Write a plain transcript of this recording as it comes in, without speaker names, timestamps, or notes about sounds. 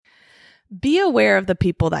Be aware of the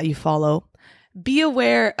people that you follow. Be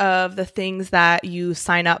aware of the things that you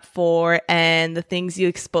sign up for and the things you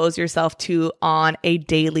expose yourself to on a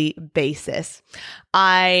daily basis.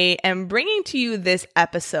 I am bringing to you this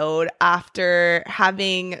episode after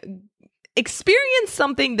having experienced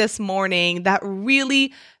something this morning that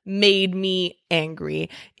really made me angry.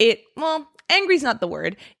 Angry's not the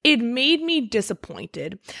word. It made me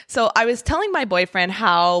disappointed. So I was telling my boyfriend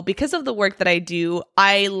how, because of the work that I do,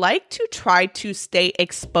 I like to try to stay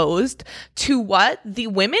exposed to what the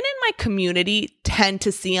women in my community tend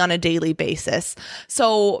to see on a daily basis.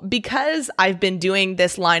 So because I've been doing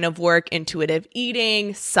this line of work, intuitive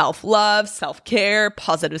eating, self-love, self-care,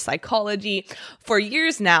 positive psychology, for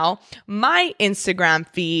years now, my Instagram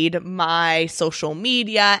feed, my social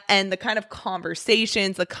media, and the kind of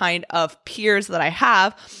conversations, the kind of peers that I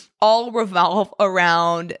have all revolve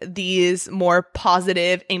around these more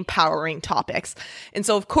positive, empowering topics. And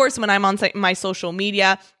so, of course, when I'm on my social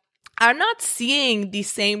media, I'm not seeing the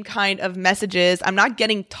same kind of messages. I'm not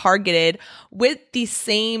getting targeted with the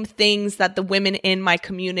same things that the women in my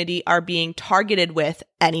community are being targeted with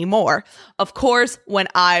anymore. Of course, when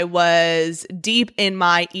I was deep in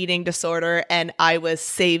my eating disorder and I was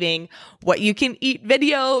saving what you can eat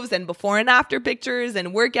videos and before and after pictures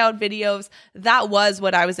and workout videos, that was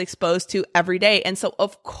what I was exposed to every day. And so,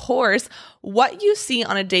 of course, what you see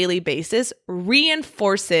on a daily basis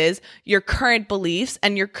reinforces your current beliefs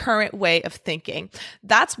and your current way of thinking.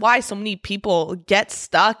 That's why so many people get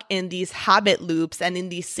stuck in these habit loops and in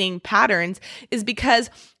these same patterns, is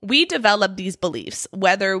because we develop these beliefs,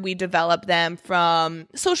 whether we develop them from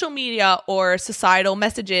social media or societal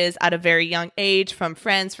messages at a very young age, from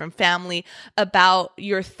friends, from family, about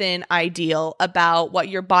your thin ideal, about what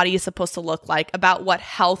your body is supposed to look like, about what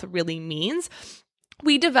health really means.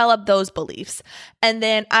 We develop those beliefs. And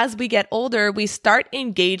then as we get older, we start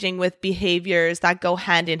engaging with behaviors that go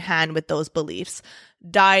hand in hand with those beliefs.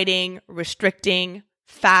 Dieting, restricting,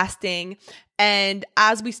 fasting. And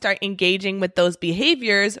as we start engaging with those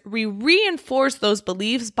behaviors, we reinforce those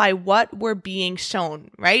beliefs by what we're being shown,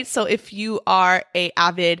 right? So if you are an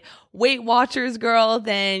avid Weight Watchers girl,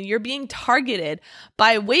 then you're being targeted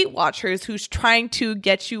by Weight Watchers who's trying to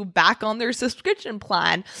get you back on their subscription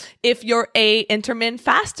plan. If you're a intermittent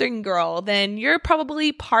fasting girl, then you're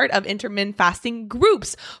probably part of intermittent fasting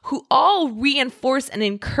groups who all reinforce and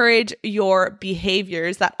encourage your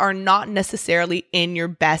behaviors that are not necessarily in your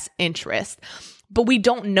best interest. But we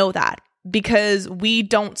don't know that, because we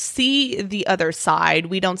don't see the other side.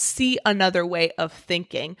 We don't see another way of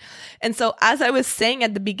thinking. And so, as I was saying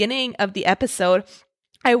at the beginning of the episode,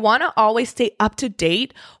 I want to always stay up to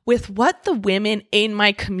date with what the women in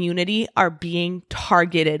my community are being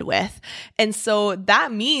targeted with. And so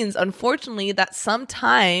that means, unfortunately, that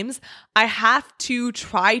sometimes I have to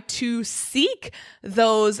try to seek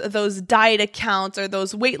those diet accounts or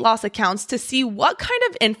those weight loss accounts to see what kind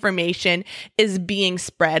of information is being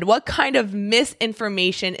spread, what kind of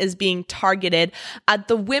misinformation is being targeted at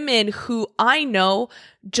the women who I know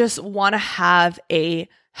just want to have a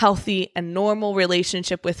healthy and normal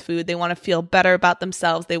relationship with food. They want to feel better about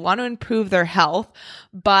themselves. They want to improve their health,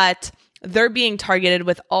 but they're being targeted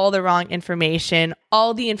with all the wrong information,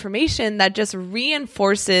 all the information that just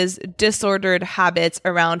reinforces disordered habits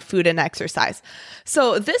around food and exercise.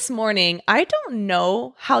 So this morning, I don't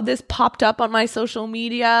know how this popped up on my social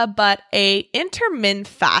media, but a intermittent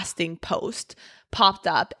fasting post popped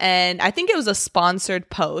up, and I think it was a sponsored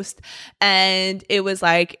post, and it was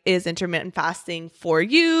like, is intermittent fasting for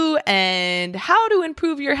you, and how to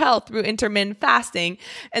improve your health through intermittent fasting.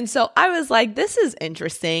 And so I was like, this is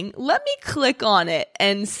interesting. Let me click on it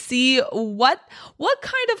and see what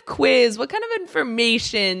kind of quiz, what kind of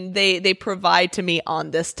information they provide to me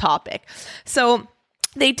on this topic. So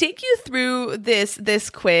they take you through this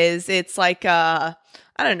quiz. It's like a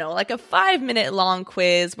 5-minute long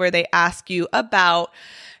quiz where they ask you about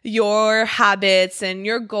your habits and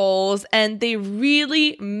your goals, and they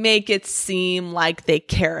really make it seem like they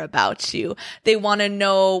care about you. They want to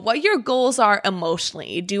know what your goals are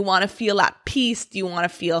emotionally. Do you want to feel at peace? Do you want to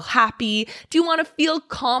feel happy? Do you want to feel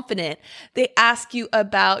confident? They ask you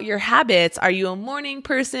about your habits. Are you a morning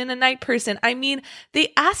person, a night person? I mean,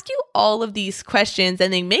 they ask you all of these questions,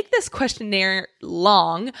 and they make this questionnaire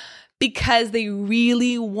long because they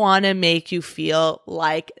really want to make you feel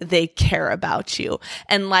like they care about you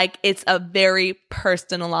and like it's a very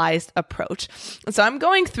personalized approach. So I'm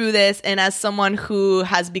going through this, and as someone who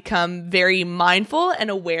has become very mindful and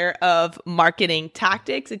aware of marketing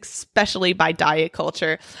tactics, especially by diet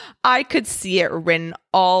culture, I could see it written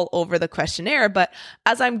all over the questionnaire. But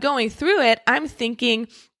as I'm going through it, I'm thinking,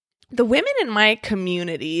 the women in my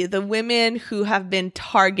community, the women who have been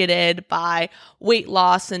targeted by weight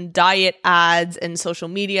loss and diet ads and social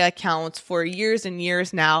media accounts for years and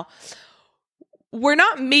years now, we're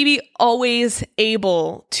not maybe always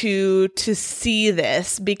able to see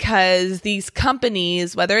this because these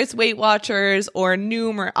companies, whether it's Weight Watchers or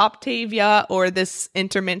Noom or Optavia or this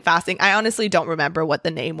intermittent fasting, I honestly don't remember what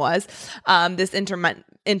the name was, this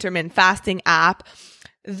intermittent fasting app,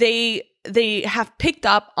 they have picked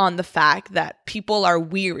up on the fact that people are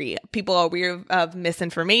weary. People are weary of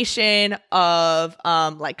misinformation, of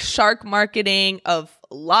like shark marketing, of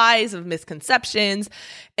lies, of misconceptions.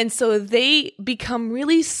 And so they become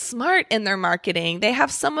really smart in their marketing. They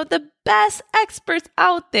have some of the best experts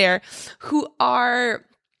out there who are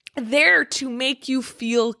there to make you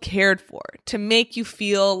feel cared for, to make you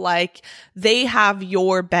feel like they have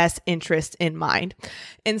your best interest in mind.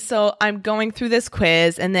 And so I'm going through this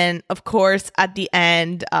quiz, and then of course at the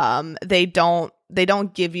end, they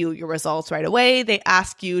don't give you your results right away. They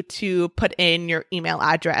ask you to put in your email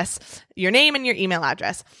address, your name and your email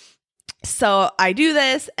address. So I do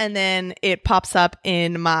this, and then it pops up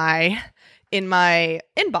in my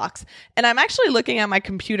inbox. And I'm actually looking at my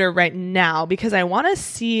computer right now because I want to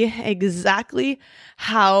see exactly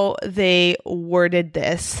how they worded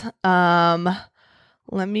this. Let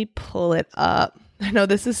me pull it up. I know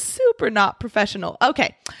this is super not professional.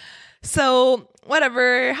 Okay. So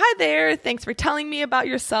whatever. Hi there. Thanks for telling me about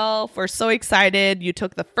yourself. We're so excited you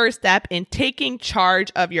took the first step in taking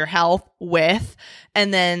charge of your health with,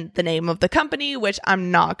 and then the name of the company, which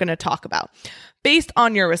I'm not going to talk about. Based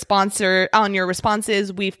on your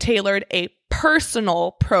responses, we've tailored a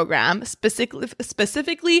personal program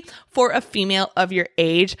specifically for a female of your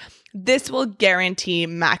age. This will guarantee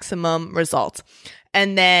maximum results.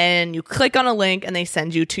 And then you click on a link and they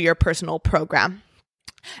send you to your personal program.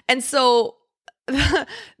 And so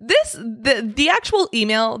the actual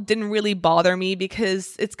email didn't really bother me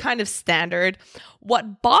because it's kind of standard.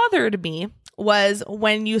 What bothered me was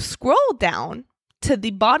when you scroll down to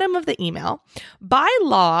the bottom of the email, by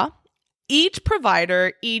law, each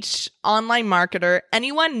provider, each online marketer,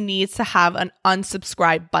 anyone needs to have an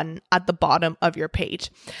unsubscribe button at the bottom of your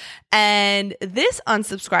page. And this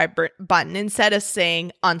unsubscribe button, instead of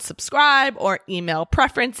saying unsubscribe or email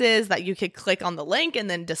preferences that you could click on the link and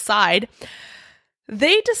then decide,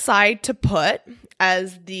 they decide to put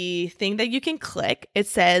as the thing that you can click, it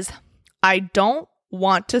says, I don't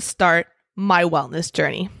want to start my wellness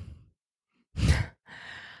journey.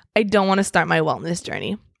 I don't want to start my wellness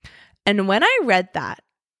journey. And when I read that,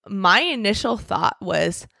 my initial thought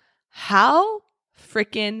was, how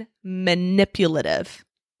freaking manipulative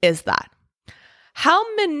is that? How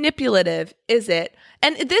manipulative is it?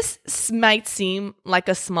 And this might seem like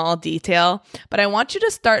a small detail, but I want you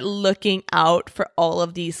to start looking out for all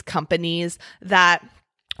of these companies that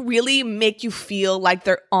really make you feel like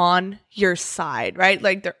they're on your side, right?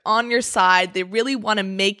 Like they're on your side. They really want to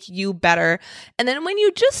make you better. And then when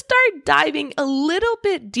you just start diving a little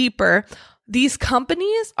bit deeper, these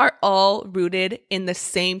companies are all rooted in the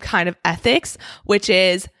same kind of ethics, which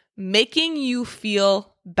is making you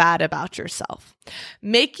feel bad about yourself,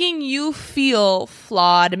 making you feel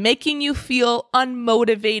flawed, making you feel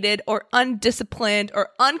unmotivated or undisciplined or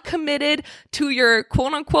uncommitted to your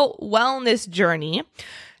quote unquote wellness journey.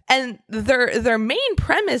 And their main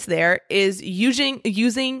premise there is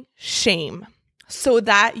using shame so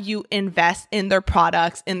that you invest in their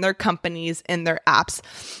products, in their companies, in their apps.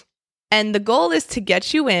 And the goal is to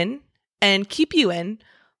get you in and keep you in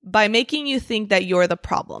by making you think that you're the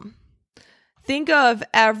problem. Think of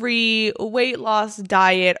every weight loss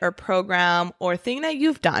diet or program or thing that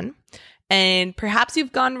you've done, and perhaps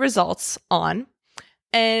you've gotten results on.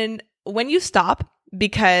 And when you stop,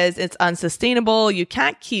 because it's unsustainable, you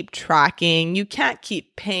can't keep tracking, you can't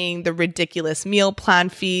keep paying the ridiculous meal plan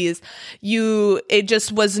fees, it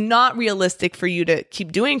just was not realistic for you to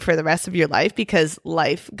keep doing for the rest of your life because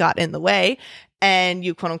life got in the way and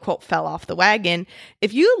you quote unquote fell off the wagon.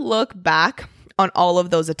 If you look back on all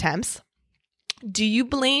of those attempts, do you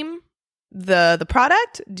blame the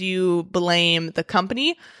product? Do you blame the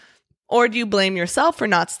company? Or do you blame yourself for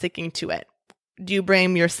not sticking to it? Do you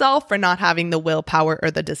blame yourself for not having the willpower or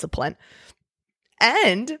the discipline?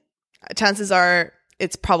 And chances are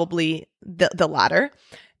it's probably the latter.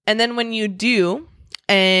 And then when you do,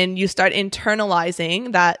 and you start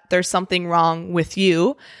internalizing that there's something wrong with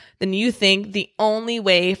you, then you think the only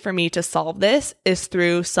way for me to solve this is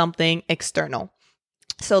through something external.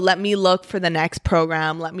 So let me look for the next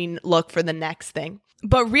program. Let me look for the next thing.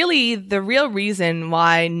 But really, the real reason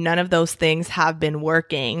why none of those things have been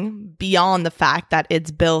working, beyond the fact that it's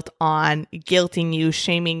built on guilting you,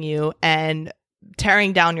 shaming you, and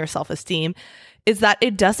tearing down your self-esteem, is that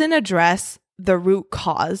it doesn't address the root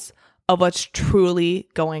cause of what's truly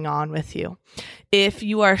going on with you. If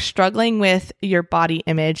you are struggling with your body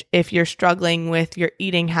image, if you're struggling with your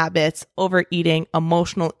eating habits, overeating,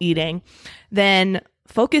 emotional eating, then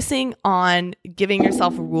focusing on giving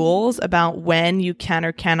yourself rules about when you can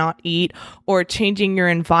or cannot eat, or changing your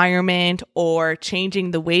environment, or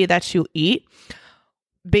changing the way that you eat,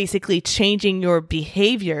 basically changing your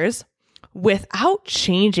behaviors without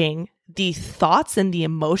changing the thoughts and the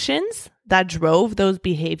emotions that drove those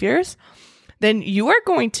behaviors, then you are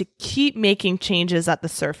going to keep making changes at the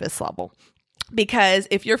surface level. Because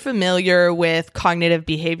if you're familiar with cognitive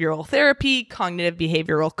behavioral therapy, cognitive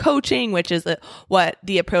behavioral coaching, which is what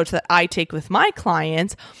the approach that I take with my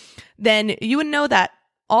clients, then you would know that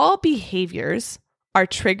all behaviors are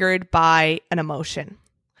triggered by an emotion,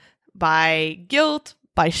 by guilt,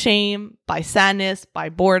 by shame, by sadness, by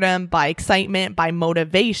boredom, by excitement, by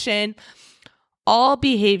motivation. All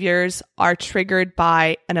behaviors are triggered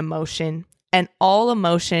by an emotion, and all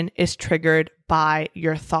emotion is triggered by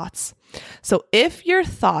your thoughts. So if your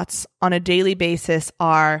thoughts on a daily basis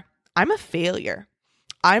are, I'm a failure,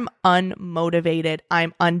 I'm unmotivated,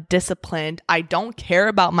 I'm undisciplined, I don't care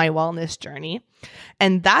about my wellness journey,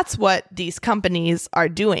 and that's what these companies are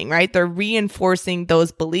doing, right? They're reinforcing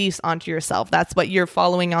those beliefs onto yourself. That's what you're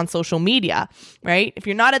following on social media, right? If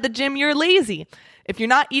you're not at the gym, you're lazy. If you're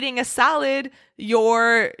not eating a salad,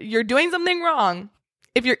 you're doing something wrong.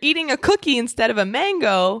 If you're eating a cookie instead of a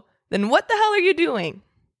mango, then what the hell are you doing?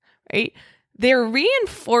 Right? They're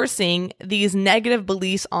reinforcing these negative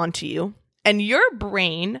beliefs onto you, and your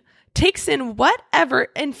brain takes in whatever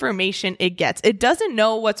information it gets. It doesn't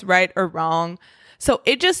know what's right or wrong, so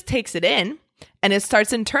it just takes it in and it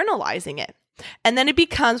starts internalizing it. And then it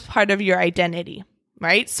becomes part of your identity,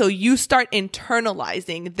 right? So you start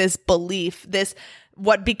internalizing this belief, this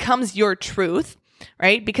what becomes your truth,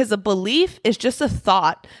 right? Because a belief is just a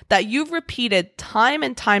thought that you've repeated time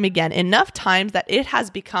and time again, enough times that it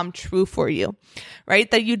has become true for you,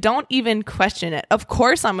 right? That you don't even question it. Of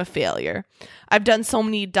course, I'm a failure. I've done so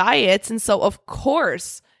many diets. And so of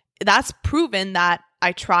course, that's proven that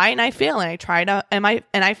I try and I fail, and I try to, and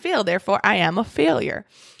I fail. Therefore, I am a failure.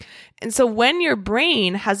 And so when your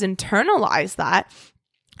brain has internalized that,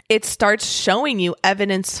 it starts showing you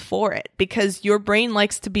evidence for it, because your brain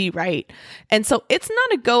likes to be right. And so it's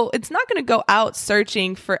not going to go out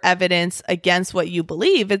searching for evidence against what you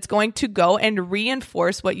believe. It's going to go and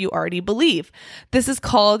reinforce what you already believe. This is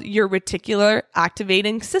called your reticular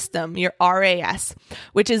activating system, your RAS,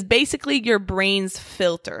 which is basically your brain's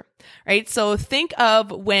filter. Right? So think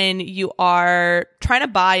of when you are trying to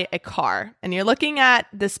buy a car and you're looking at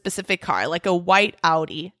this specific car, like a white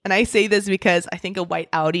Audi. And I say this because I think a white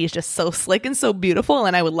Audi is just so slick and so beautiful,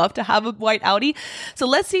 and I would love to have a white Audi. So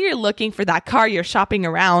let's say you're looking for that car, you're shopping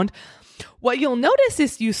around. What you'll notice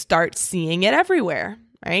is you start seeing it everywhere,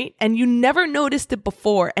 right? And you never noticed it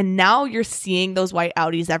before, and now you're seeing those white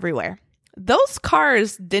Audis everywhere. Those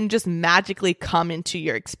cars didn't just magically come into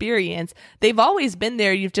your experience. They've always been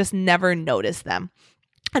there. You've just never noticed them.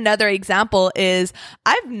 Another example is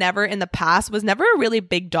I've never in the past was never a really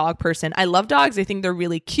big dog person. I love dogs. I think they're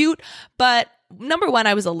really cute, but number one,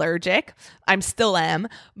 I was allergic. I still am.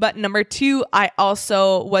 But number two, I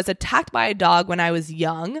also was attacked by a dog when I was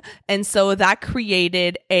young. And so that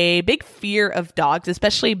created a big fear of dogs,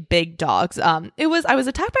 especially big dogs. I was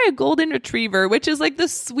attacked by a golden retriever, which is like the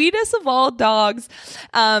sweetest of all dogs.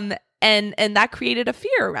 And that created a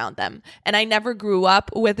fear around them. And I never grew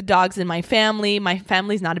up with dogs in my family. My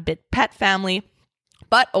family's not a big pet family.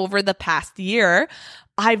 But over the past year,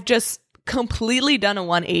 I've just completely done a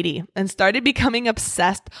 180 and started becoming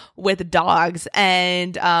obsessed with dogs.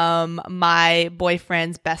 And my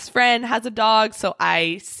boyfriend's best friend has a dog, so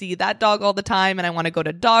I see that dog all the time, and I want to go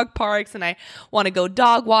to dog parks and I want to go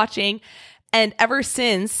dog watching. And ever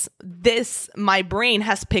since this, my brain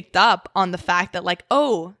has picked up on the fact that like,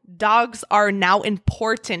 oh, dogs are now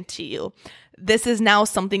important to you. This is now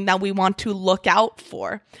something that we want to look out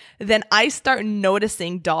for. Then I start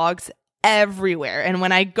noticing dogs everywhere. And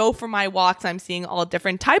when I go for my walks, I'm seeing all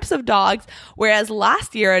different types of dogs. Whereas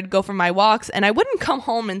last year I'd go for my walks and I wouldn't come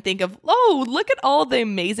home and think of, oh, look at all the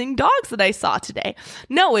amazing dogs that I saw today.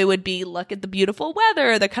 No, it would be, look at the beautiful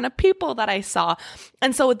weather, the kind of people that I saw.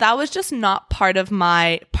 And so that was just not part of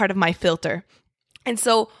my filter. And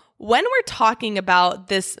so when we're talking about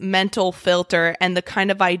this mental filter and the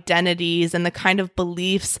kind of identities and the kind of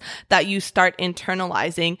beliefs that you start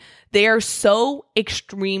internalizing, they are so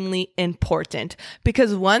extremely important,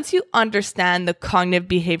 because once you understand the cognitive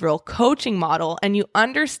behavioral coaching model and you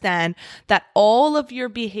understand that all of your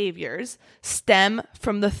behaviors stem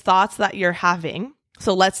from the thoughts that you're having.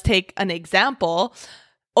 So let's take an example,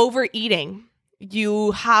 overeating.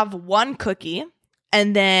 You have one cookie,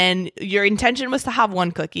 and then your intention was to have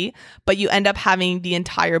one cookie, but you end up having the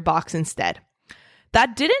entire box instead.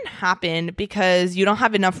 That didn't happen because you don't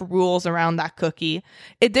have enough rules around that cookie.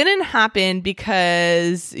 It didn't happen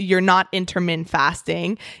because you're not intermittent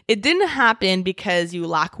fasting. It didn't happen because you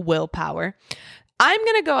lack willpower. I'm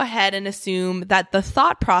going to go ahead and assume that the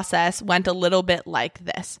thought process went a little bit like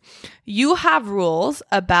this. You have rules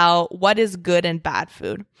about what is good and bad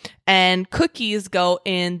food, and cookies go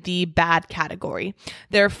in the bad category.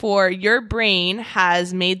 Therefore, your brain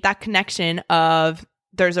has made that connection of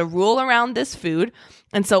there's a rule around this food.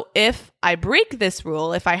 And so if I break this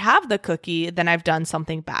rule, if I have the cookie, then I've done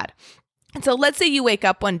something bad. And so let's say you wake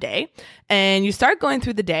up one day and you start going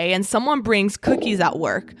through the day and someone brings cookies at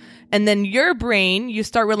work, and then your brain, you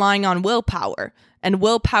start relying on willpower, and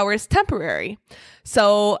willpower is temporary.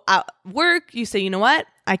 So at work, you say, you know what?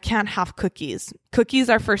 I can't have cookies. Cookies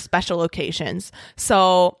are for special occasions.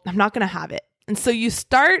 So I'm not going to have it. And so you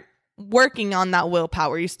start working on that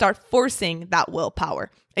willpower. You start forcing that willpower.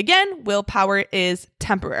 Again, willpower is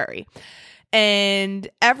temporary. And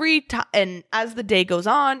and as the day goes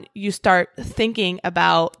on, you start thinking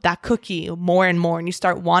about that cookie more and more, and you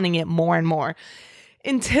start wanting it more and more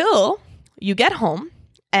until you get home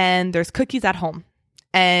and there's cookies at home,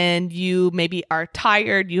 and you maybe are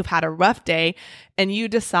tired, you've had a rough day, and you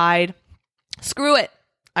decide, screw it.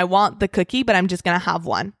 I want the cookie, but I'm just going to have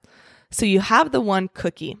one. So you have the one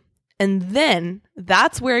cookie, and then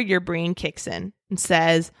that's where your brain kicks in and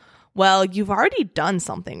says, well, you've already done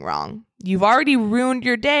something wrong. You've already ruined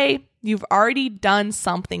your day. You've already done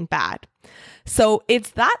something bad. So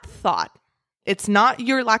it's that thought. It's not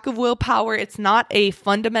your lack of willpower. It's not a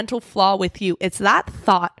fundamental flaw with you. It's that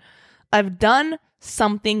thought. I've done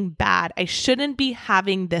something bad. I shouldn't be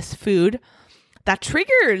having this food. That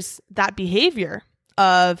triggers that behavior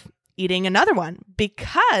of eating another one,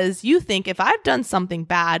 because you think if I've done something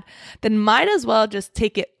bad, then might as well just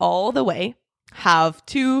take it all the way. Have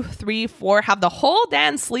 2, 3, 4, have the whole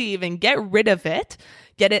damn sleeve and get rid of it,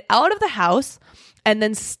 get it out of the house, and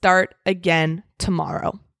then start again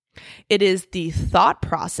tomorrow. It is the thought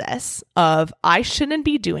process of I shouldn't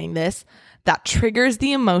be doing this that triggers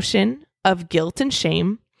the emotion of guilt and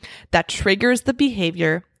shame, that triggers the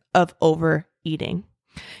behavior of overeating.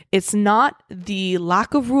 It's not the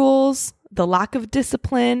lack of rules, the lack of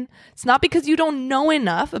discipline. It's not because you don't know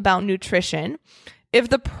enough about nutrition. If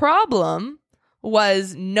the problem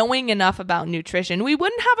was knowing enough about nutrition, we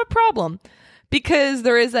wouldn't have a problem, because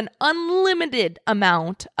there is an unlimited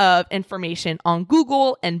amount of information on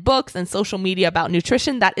Google and books and social media about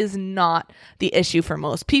nutrition. That is not the issue for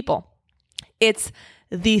most people. It's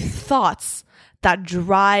the thoughts that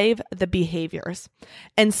drive the behaviors.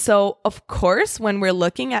 And so, of course, when we're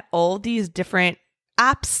looking at all these different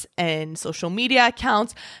apps and social media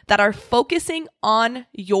accounts that are focusing on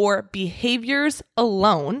your behaviors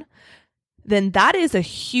alone, then that is a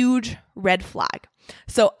huge red flag.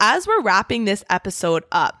 So as we're wrapping this episode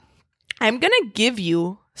up, I'm going to give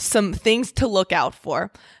you some things to look out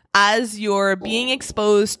for as you're being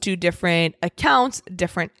exposed to different accounts,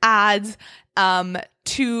 different ads,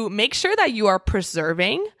 to make sure that you are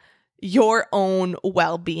preserving your own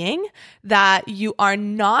well-being, that you are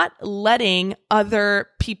not letting other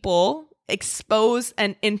people expose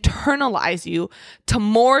and internalize you to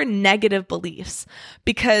more negative beliefs,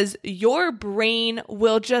 because your brain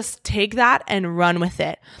will just take that and run with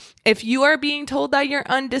it. If you are being told that you're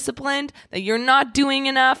undisciplined, that you're not doing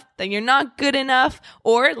enough, that you're not good enough,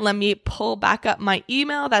 or let me pull back up my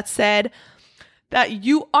email that said that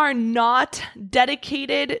you are not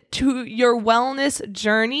dedicated to your wellness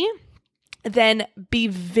journey, then be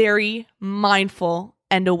very mindful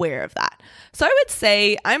and aware of that. So I would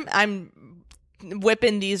say I'm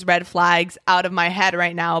whipping these red flags out of my head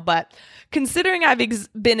right now, but considering I've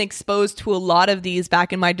been exposed to a lot of these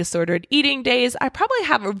back in my disordered eating days, I probably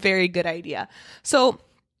have a very good idea. So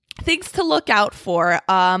things to look out for.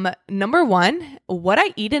 Number one, what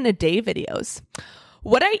I eat in a day videos.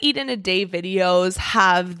 What I eat in a day videos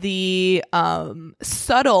have the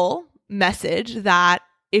subtle message that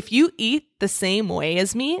if you eat the same way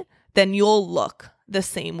as me, then you'll look the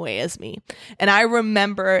same way as me. And I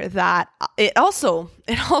remember that it also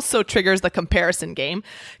triggers the comparison game,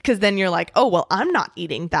 because then you're like, oh, well, I'm not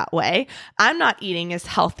eating that way. I'm not eating as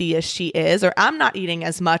healthy as she is, or I'm not eating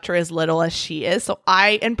as much or as little as she is. So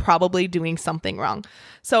I am probably doing something wrong.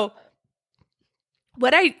 So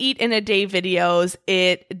what I eat in a day videos,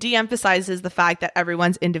 it de-emphasizes the fact that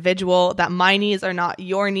everyone's individual, that my needs are not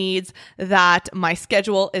your needs, that my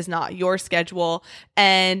schedule is not your schedule.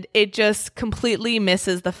 And it just completely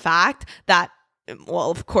misses the fact that, well,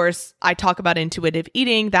 of course, I talk about intuitive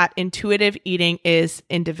eating, that intuitive eating is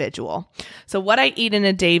individual. So what I eat in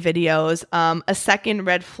a day videos, a second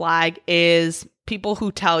red flag is people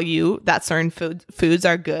who tell you that certain foods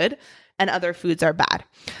are good and other foods are bad.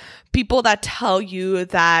 People that tell you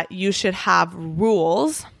that you should have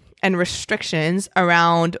rules and restrictions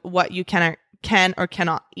around what you can or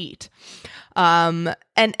cannot eat. And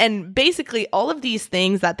basically all of these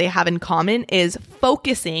things that they have in common is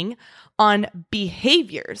focusing on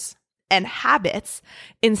behaviors and habits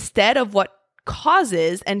instead of what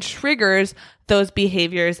causes and triggers those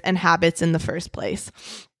behaviors and habits in the first place.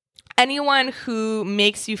 Anyone who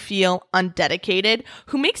makes you feel undedicated,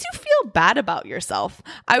 who makes you feel bad about yourself,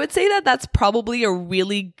 I would say that that's probably a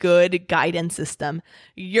really good guidance system.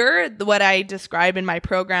 What I describe in my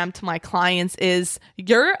program to my clients is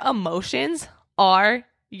your emotions are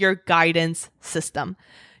your guidance system.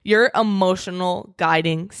 Your emotional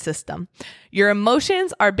guiding system. Your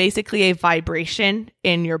emotions are basically a vibration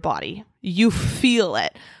in your body. You feel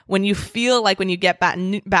it. When you get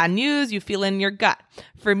bad news, you feel it in your gut.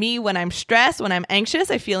 For me, when I'm stressed, when I'm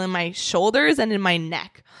anxious, I feel in my shoulders and in my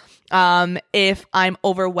neck. If I'm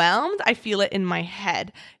overwhelmed, I feel it in my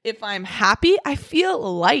head. If I'm happy, I feel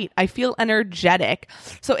light. I feel energetic.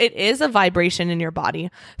 So it is a vibration in your body.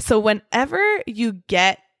 So whenever you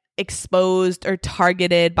get exposed or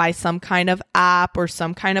targeted by some kind of app or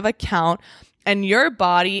some kind of account, and your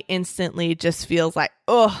body instantly just feels like,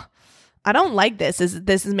 oh, I don't like this.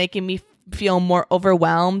 This is making me feel more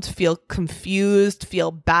overwhelmed, feel confused,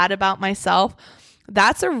 feel bad about myself.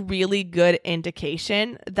 That's a really good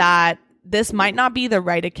indication that this might not be the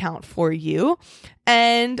right account for you.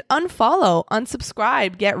 And unfollow,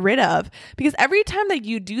 unsubscribe, get rid of. Because every time that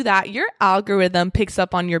you do that, your algorithm picks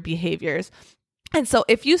up on your behaviors. And so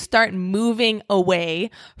if you start moving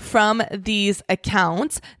away from these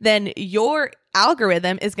accounts, then your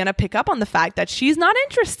algorithm is going to pick up on the fact that she's not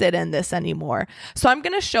interested in this anymore. So I'm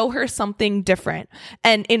going to show her something different.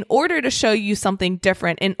 And in order to show you something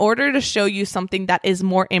different, in order to show you something that is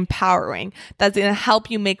more empowering, that's going to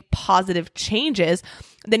help you make positive changes,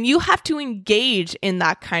 then you have to engage in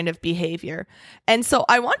that kind of behavior. And so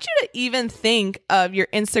I want you to even think of your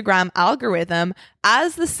Instagram algorithm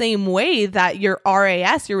as the same way that your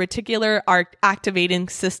RAS, your reticular activating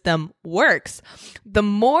system, works. The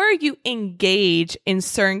more you engage in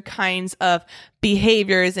certain kinds of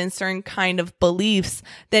behaviors and certain kind of beliefs,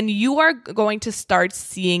 then you are going to start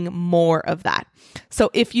seeing more of that.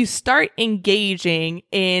 So if you start engaging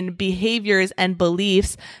in behaviors and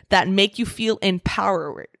beliefs that make you feel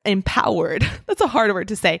empowered, that's a hard word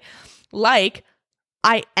to say, like,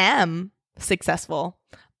 I am successful,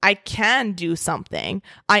 I can do something,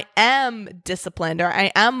 I am disciplined, or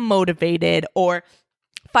I am motivated, or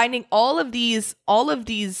finding all of these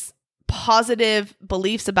positive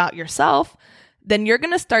beliefs about yourself, then you're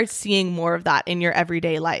going to start seeing more of that in your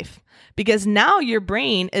everyday life, because now your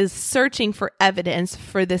brain is searching for evidence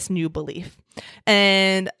for this new belief.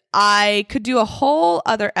 And I could do a whole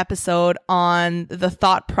other episode on the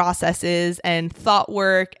thought processes and thought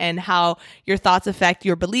work and how your thoughts affect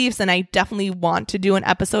your beliefs. And I definitely want to do an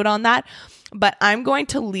episode on that, but I'm going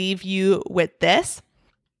to leave you with this.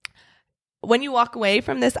 When you walk away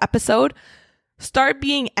from this episode, start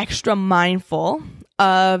being extra mindful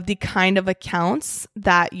of the kind of accounts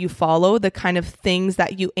that you follow, the kind of things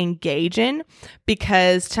that you engage in,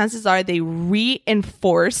 because chances are they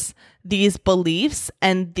reinforce these beliefs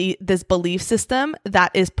and this belief system that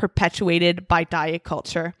is perpetuated by diet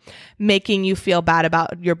culture, making you feel bad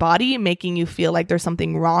about your body, making you feel like there's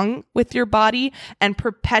something wrong with your body, and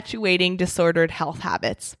perpetuating disordered health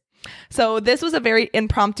habits. So this was a very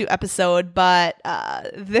impromptu episode, but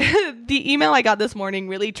the email I got this morning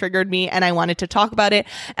really triggered me, and I wanted to talk about it,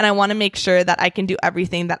 and I want to make sure that I can do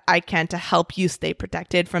everything that I can to help you stay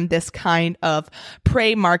protected from this kind of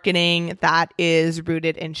prey marketing that is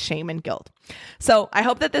rooted in shame and guilt. So I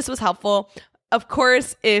hope that this was helpful. Of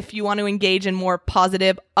course, if you want to engage in more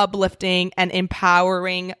positive, uplifting, and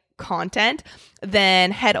empowering content,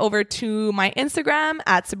 then head over to my Instagram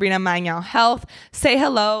at Sabrina Magnan Health. Say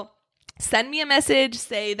hello. Send me a message,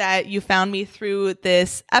 say that you found me through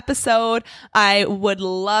this episode. I would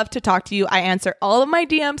love to talk to you. I answer all of my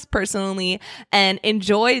DMs personally, and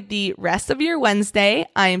enjoy the rest of your Wednesday.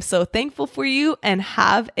 I am so thankful for you, and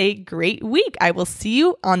have a great week. I will see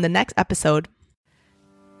you on the next episode.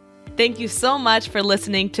 Thank you so much for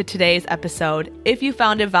listening to today's episode. If you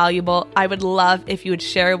found it valuable, I would love if you would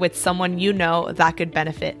share it with someone you know that could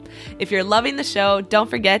benefit. If you're loving the show, don't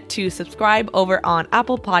forget to subscribe over on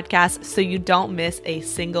Apple Podcasts so you don't miss a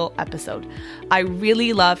single episode. I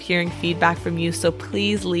really love hearing feedback from you, so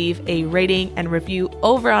please leave a rating and review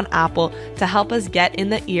over on Apple to help us get in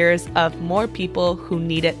the ears of more people who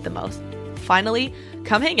need it the most. Finally,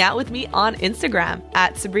 come hang out with me on Instagram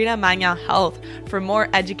at Sabrina Magna Health for more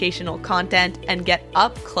educational content and get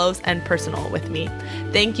up close and personal with me.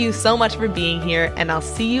 Thank you so much for being here, and I'll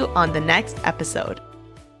see you on the next episode.